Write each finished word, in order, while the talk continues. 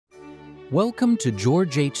Welcome to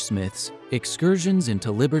George H. Smith's Excursions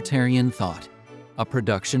into Libertarian Thought, a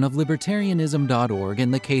production of Libertarianism.org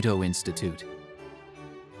and the Cato Institute.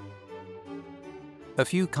 A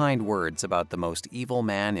few kind words about the most evil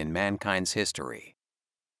man in mankind's history.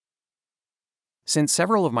 Since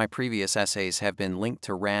several of my previous essays have been linked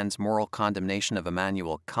to Rand's moral condemnation of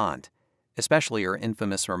Immanuel Kant, especially her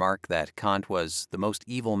infamous remark that Kant was the most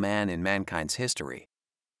evil man in mankind's history,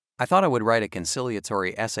 I thought I would write a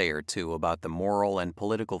conciliatory essay or two about the moral and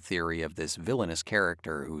political theory of this villainous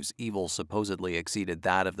character whose evil supposedly exceeded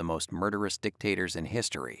that of the most murderous dictators in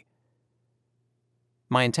history.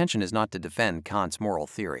 My intention is not to defend Kant's moral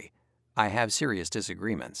theory. I have serious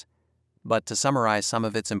disagreements, but to summarize some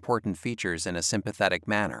of its important features in a sympathetic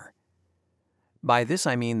manner. By this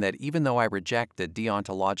I mean that even though I reject a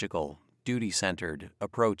deontological, duty-centered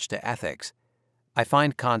approach to ethics, I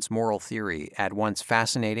find Kant's moral theory at once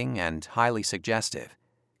fascinating and highly suggestive,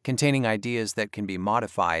 containing ideas that can be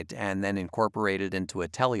modified and then incorporated into a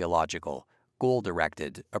teleological,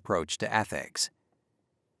 goal-directed approach to ethics.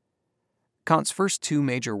 Kant's first two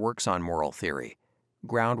major works on moral theory,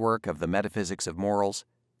 Groundwork of the Metaphysics of Morals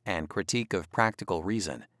and Critique of Practical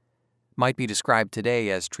Reason, might be described today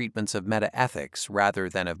as treatments of metaethics rather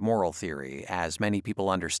than of moral theory, as many people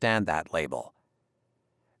understand that label.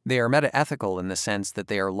 They are metaethical in the sense that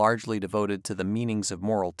they are largely devoted to the meanings of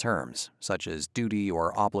moral terms, such as duty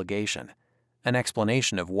or obligation, an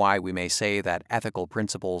explanation of why we may say that ethical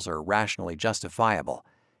principles are rationally justifiable,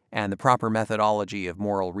 and the proper methodology of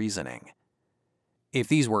moral reasoning. If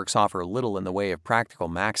these works offer little in the way of practical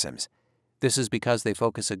maxims, this is because they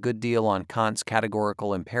focus a good deal on Kant's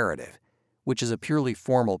categorical imperative, which is a purely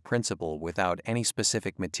formal principle without any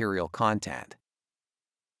specific material content.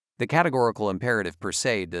 The categorical imperative per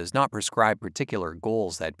se does not prescribe particular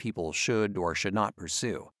goals that people should or should not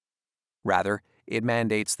pursue. Rather, it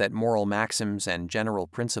mandates that moral maxims and general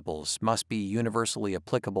principles must be universally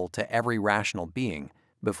applicable to every rational being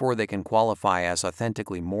before they can qualify as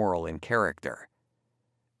authentically moral in character.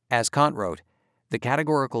 As Kant wrote, the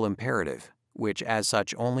categorical imperative, which as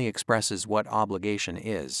such only expresses what obligation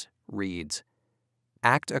is, reads,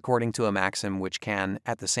 "Act according to a maxim which can,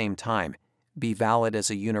 at the same time, be valid as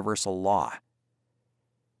a universal law."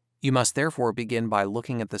 You must therefore begin by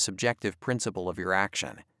looking at the subjective principle of your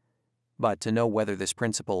action. But to know whether this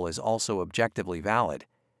principle is also objectively valid,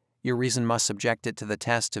 your reason must subject it to the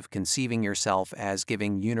test of conceiving yourself as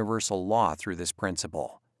giving universal law through this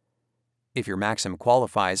principle. If your maxim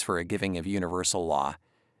qualifies for a giving of universal law,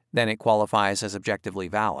 then it qualifies as objectively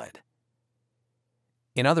valid.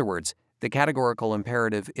 In other words, the categorical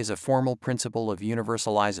imperative is a formal principle of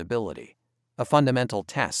universalizability, a fundamental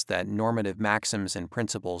test that normative maxims and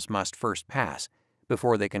principles must first pass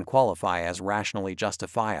before they can qualify as rationally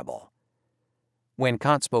justifiable. When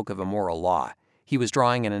Kant spoke of a moral law, he was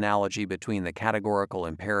drawing an analogy between the categorical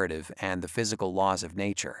imperative and the physical laws of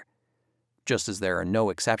nature. Just as there are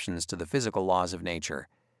no exceptions to the physical laws of nature,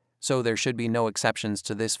 so there should be no exceptions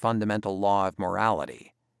to this fundamental law of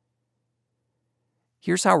morality.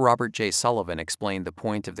 Here's how Robert J. Sullivan explained the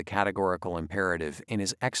point of the categorical imperative in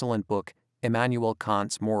his excellent book, Immanuel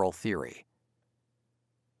Kant's Moral Theory.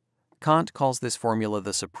 Kant calls this formula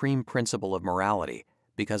the supreme principle of morality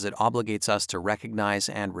because it obligates us to recognize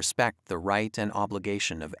and respect the right and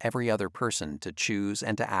obligation of every other person to choose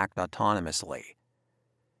and to act autonomously.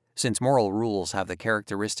 Since moral rules have the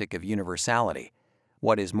characteristic of universality,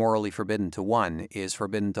 what is morally forbidden to one is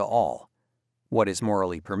forbidden to all. What is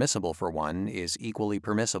morally permissible for one is equally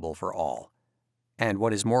permissible for all. And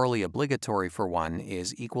what is morally obligatory for one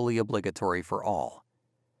is equally obligatory for all.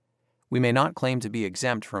 We may not claim to be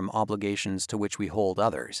exempt from obligations to which we hold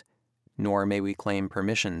others, nor may we claim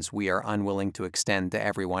permissions we are unwilling to extend to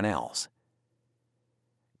everyone else.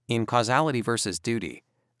 In Causality versus Duty,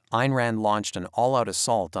 Ayn Rand launched an all-out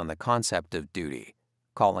assault on the concept of duty,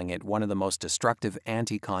 calling it one of the most destructive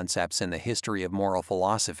anti-concepts in the history of moral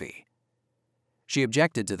philosophy. She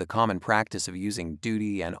objected to the common practice of using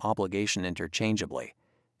duty and obligation interchangeably,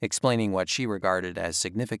 explaining what she regarded as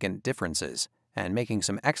significant differences and making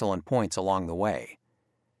some excellent points along the way.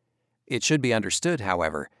 It should be understood,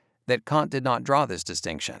 however, that Kant did not draw this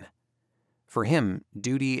distinction. For him,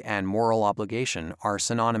 duty and moral obligation are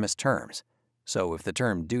synonymous terms, so if the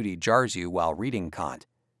term duty jars you while reading Kant,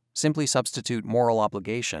 simply substitute moral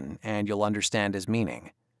obligation and you'll understand his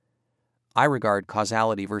meaning. I regard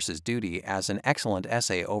Causality versus Duty as an excellent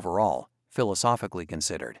essay overall, philosophically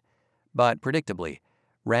considered, but predictably,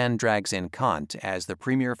 Rand drags in Kant as the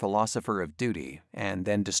premier philosopher of duty and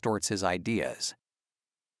then distorts his ideas.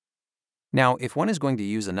 Now, if one is going to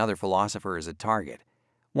use another philosopher as a target,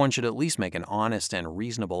 one should at least make an honest and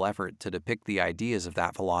reasonable effort to depict the ideas of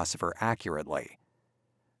that philosopher accurately.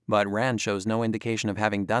 But Rand shows no indication of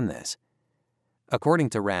having done this. According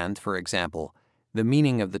to Rand, for example, the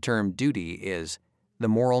meaning of the term duty is the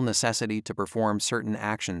moral necessity to perform certain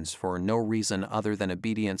actions for no reason other than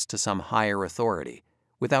obedience to some higher authority,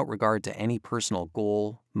 without regard to any personal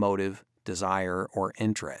goal, motive, desire, or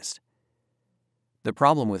interest. The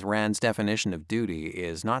problem with Rand's definition of duty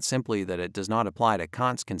is not simply that it does not apply to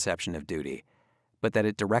Kant's conception of duty, but that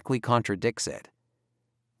it directly contradicts it.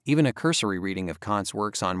 Even a cursory reading of Kant's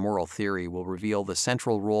works on moral theory will reveal the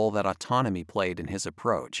central role that autonomy played in his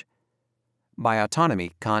approach. By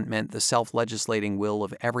autonomy, Kant meant the self-legislating will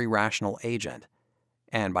of every rational agent,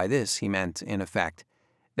 and by this he meant, in effect,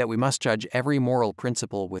 that we must judge every moral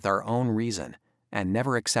principle with our own reason and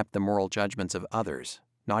never accept the moral judgments of others,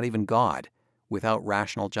 not even God, without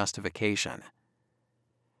rational justification.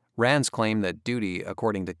 Rand's claim that duty,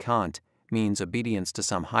 according to Kant, means obedience to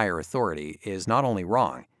some higher authority is not only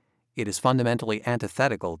wrong, it is fundamentally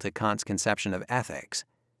antithetical to Kant's conception of ethics.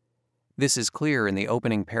 This is clear in the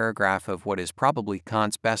opening paragraph of what is probably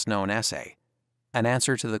Kant's best-known essay, an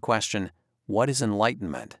answer to the question, "What is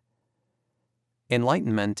enlightenment?"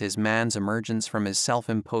 Enlightenment is man's emergence from his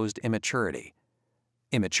self-imposed immaturity.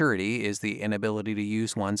 Immaturity is the inability to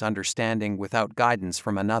use one's understanding without guidance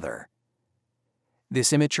from another.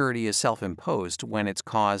 This immaturity is self-imposed when its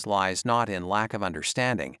cause lies not in lack of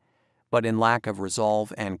understanding, but in lack of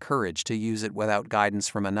resolve and courage to use it without guidance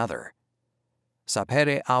from another.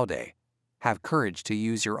 Sapere aude, have courage to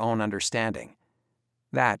use your own understanding.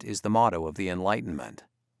 That is the motto of the Enlightenment.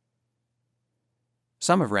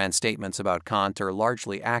 Some of Rand's statements about Kant are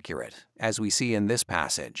largely accurate, as we see in this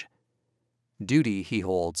passage. Duty, he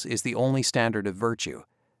holds, is the only standard of virtue,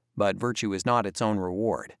 but virtue is not its own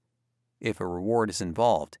reward. If a reward is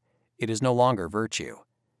involved, it is no longer virtue.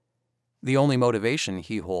 The only motivation,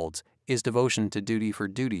 he holds, is devotion to duty for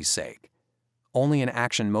duty's sake. Only an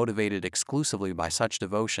action motivated exclusively by such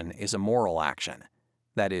devotion is a moral action,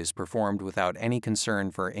 that is, performed without any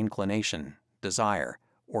concern for inclination, desire,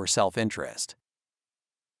 or self-interest.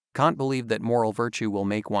 Kant believed that moral virtue will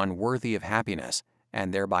make one worthy of happiness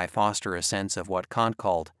and thereby foster a sense of what Kant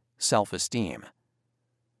called self-esteem.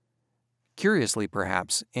 Curiously,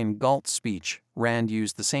 perhaps, in Galt's speech, Rand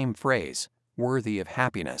used the same phrase, worthy of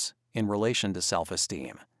happiness, in relation to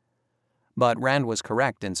self-esteem. But Rand was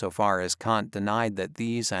correct insofar as Kant denied that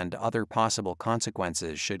these and other possible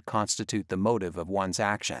consequences should constitute the motive of one's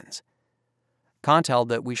actions. Kant held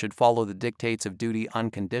that we should follow the dictates of duty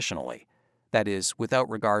unconditionally, that is, without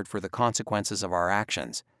regard for the consequences of our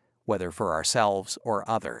actions, whether for ourselves or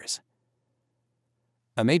others.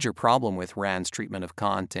 A major problem with Rand's treatment of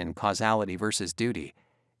Kant in Causality versus Duty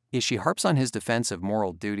is she harps on his defense of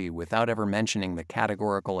moral duty without ever mentioning the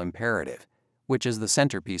categorical imperative, which is the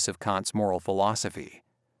centerpiece of Kant's moral philosophy.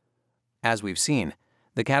 As we've seen,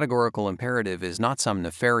 the categorical imperative is not some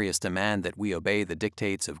nefarious demand that we obey the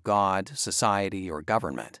dictates of God, society, or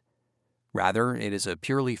government. Rather, it is a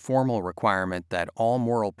purely formal requirement that all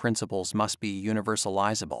moral principles must be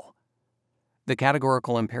universalizable. The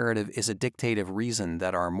categorical imperative is a dictate of reason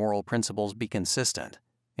that our moral principles be consistent,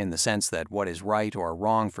 in the sense that what is right or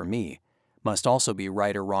wrong for me must also be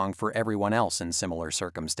right or wrong for everyone else in similar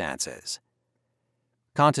circumstances.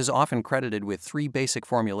 Kant is often credited with three basic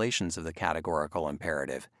formulations of the categorical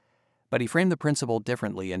imperative, but he framed the principle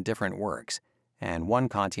differently in different works, and one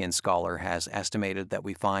Kantian scholar has estimated that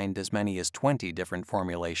we find as many as 20 different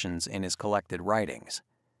formulations in his collected writings.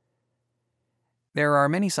 There are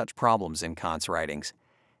many such problems in Kant's writings,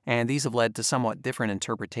 and these have led to somewhat different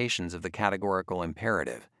interpretations of the categorical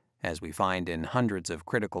imperative, as we find in hundreds of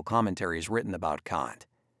critical commentaries written about Kant.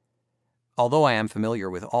 Although I am familiar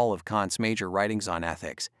with all of Kant's major writings on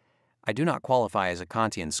ethics, I do not qualify as a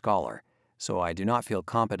Kantian scholar, so I do not feel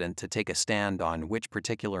competent to take a stand on which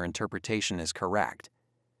particular interpretation is correct.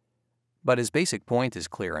 But his basic point is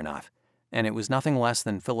clear enough, and it was nothing less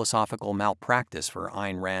than philosophical malpractice for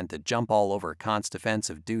Ayn Rand to jump all over Kant's defense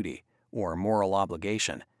of duty, or moral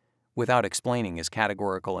obligation, without explaining his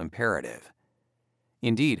categorical imperative.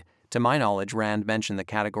 Indeed, to my knowledge, Rand mentioned the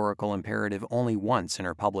categorical imperative only once in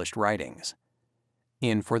her published writings.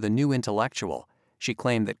 In For the New Intellectual, she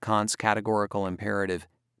claimed that Kant's categorical imperative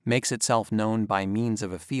makes itself known by means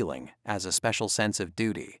of a feeling as a special sense of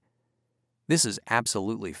duty. This is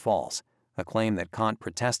absolutely false, a claim that Kant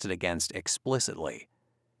protested against explicitly.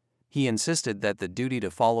 He insisted that the duty to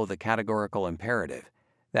follow the categorical imperative,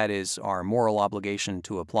 that is, our moral obligation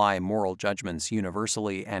to apply moral judgments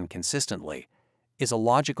universally and consistently, is a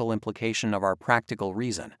logical implication of our practical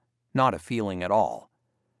reason, not a feeling at all.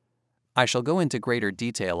 I shall go into greater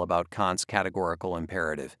detail about Kant's categorical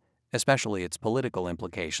imperative, especially its political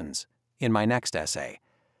implications, in my next essay.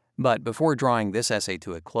 But before drawing this essay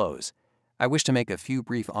to a close, I wish to make a few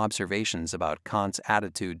brief observations about Kant's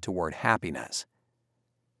attitude toward happiness.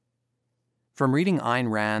 From reading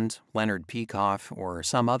Ayn Rand, Leonard Peikoff, or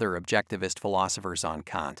some other objectivist philosophers on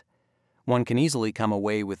Kant, one can easily come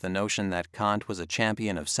away with the notion that Kant was a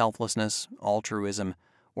champion of selflessness, altruism,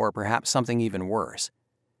 or perhaps something even worse.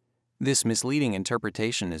 This misleading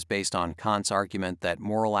interpretation is based on Kant's argument that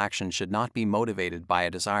moral action should not be motivated by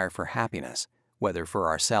a desire for happiness, whether for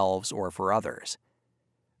ourselves or for others.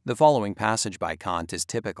 The following passage by Kant is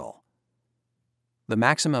typical. The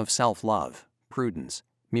maxim of self-love, prudence,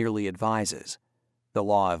 merely advises. The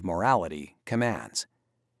law of morality commands.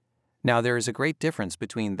 Now there is a great difference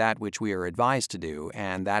between that which we are advised to do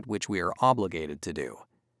and that which we are obligated to do.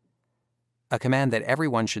 A command that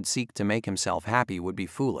everyone should seek to make himself happy would be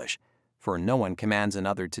foolish, for no one commands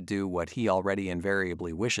another to do what he already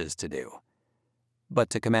invariably wishes to do. But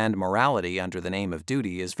to command morality under the name of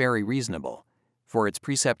duty is very reasonable, for its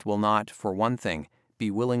precept will not, for one thing,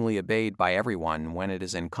 be willingly obeyed by everyone when it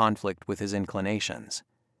is in conflict with his inclinations.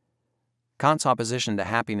 Kant's opposition to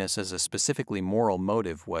happiness as a specifically moral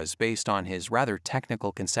motive was based on his rather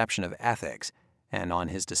technical conception of ethics and on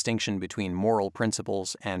his distinction between moral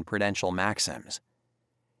principles and prudential maxims.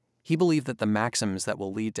 He believed that the maxims that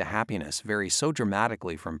will lead to happiness vary so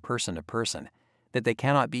dramatically from person to person that they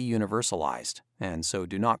cannot be universalized and so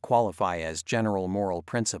do not qualify as general moral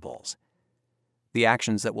principles. The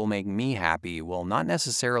actions that will make me happy will not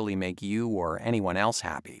necessarily make you or anyone else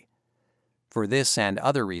happy. For this and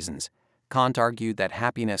other reasons, Kant argued that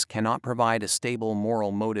happiness cannot provide a stable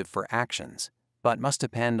moral motive for actions, but must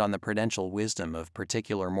depend on the prudential wisdom of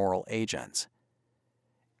particular moral agents.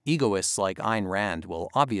 Egoists like Ayn Rand will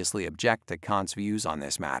obviously object to Kant's views on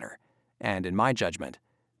this matter, and in my judgment,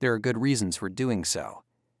 there are good reasons for doing so.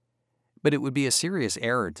 But it would be a serious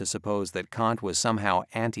error to suppose that Kant was somehow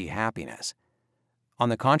anti-happiness. On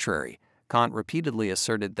the contrary, Kant repeatedly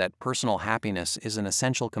asserted that personal happiness is an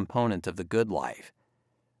essential component of the good life.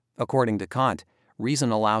 According to Kant, reason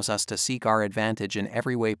allows us to seek our advantage in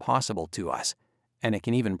every way possible to us, and it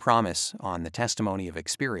can even promise, on the testimony of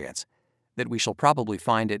experience, that we shall probably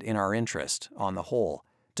find it in our interest, on the whole,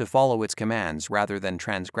 to follow its commands rather than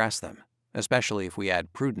transgress them, especially if we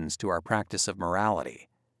add prudence to our practice of morality.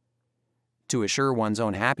 To assure one's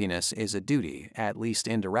own happiness is a duty, at least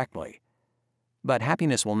indirectly. But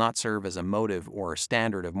happiness will not serve as a motive or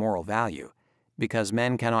standard of moral value, because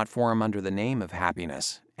men cannot form under the name of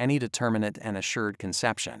happiness any determinate and assured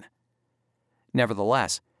conception.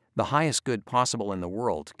 Nevertheless, the highest good possible in the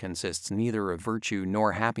world consists neither of virtue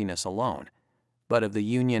nor happiness alone, but of the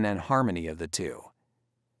union and harmony of the two.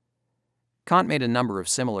 Kant made a number of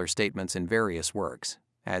similar statements in various works,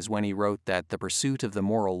 as when he wrote that the pursuit of the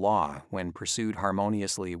moral law, when pursued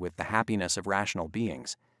harmoniously with the happiness of rational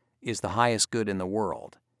beings, is the highest good in the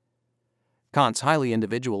world. Kant's highly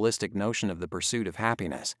individualistic notion of the pursuit of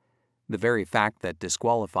happiness, the very fact that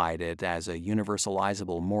disqualified it as a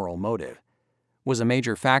universalizable moral motive, was a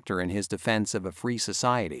major factor in his defense of a free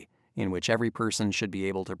society in which every person should be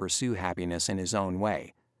able to pursue happiness in his own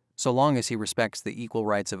way, so long as he respects the equal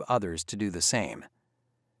rights of others to do the same.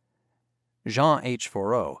 Jean H.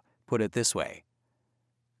 Foreau put it this way: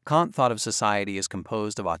 Kant thought of society as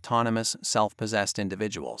composed of autonomous, self-possessed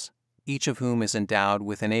individuals, each of whom is endowed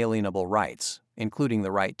with inalienable rights, including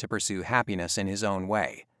the right to pursue happiness in his own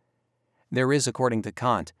way. There is, according to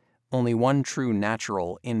Kant, only one true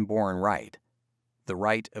natural inborn right, the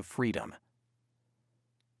right of freedom.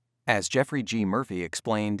 As Jeffrey G. Murphy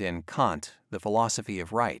explained in Kant, The Philosophy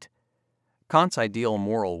of Right, Kant's ideal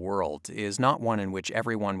moral world is not one in which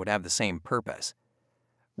everyone would have the same purpose.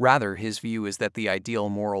 Rather, his view is that the ideal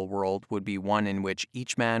moral world would be one in which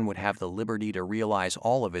each man would have the liberty to realize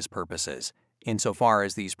all of his purposes, insofar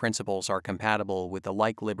as these principles are compatible with the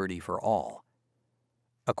like liberty for all.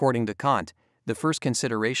 According to Kant, the first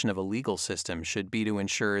consideration of a legal system should be to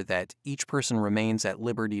ensure that each person remains at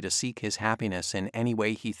liberty to seek his happiness in any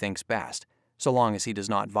way he thinks best, so long as he does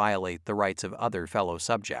not violate the rights of other fellow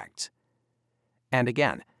subjects. And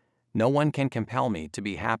again, no one can compel me to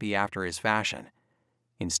be happy after his fashion.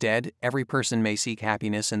 Instead, every person may seek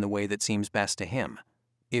happiness in the way that seems best to him,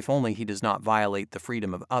 if only he does not violate the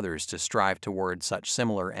freedom of others to strive toward such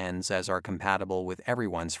similar ends as are compatible with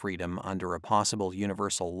everyone's freedom under a possible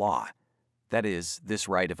universal law, that is, this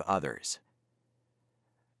right of others.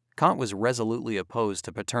 Kant was resolutely opposed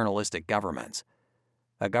to paternalistic governments.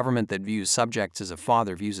 A government that views subjects as a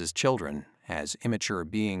father views his children, as immature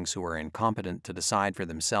beings who are incompetent to decide for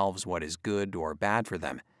themselves what is good or bad for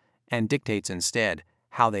them, and dictates instead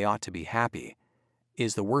how they ought to be happy,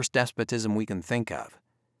 is the worst despotism we can think of.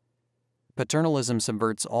 Paternalism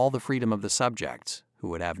subverts all the freedom of the subjects, who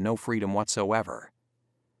would have no freedom whatsoever.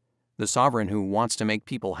 The sovereign who wants to make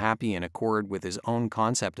people happy in accord with his own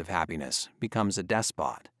concept of happiness becomes a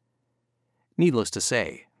despot. Needless to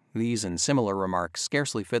say, these and similar remarks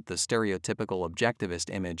scarcely fit the stereotypical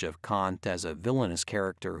objectivist image of Kant as a villainous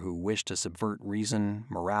character who wished to subvert reason,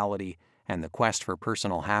 morality, and the quest for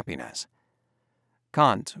personal happiness.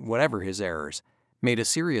 Kant, whatever his errors, made a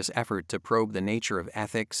serious effort to probe the nature of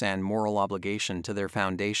ethics and moral obligation to their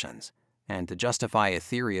foundations, and to justify a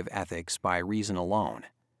theory of ethics by reason alone.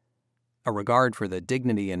 A regard for the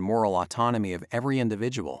dignity and moral autonomy of every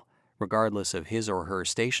individual, regardless of his or her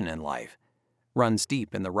station in life, runs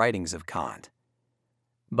deep in the writings of Kant.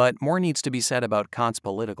 But more needs to be said about Kant's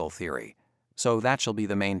political theory, so that shall be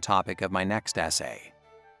the main topic of my next essay.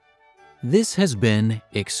 This has been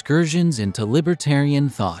Excursions into Libertarian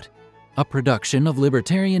Thought, a production of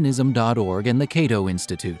Libertarianism.org and the Cato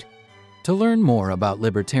Institute. To learn more about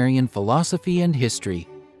libertarian philosophy and history,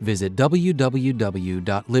 visit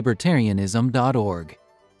www.libertarianism.org.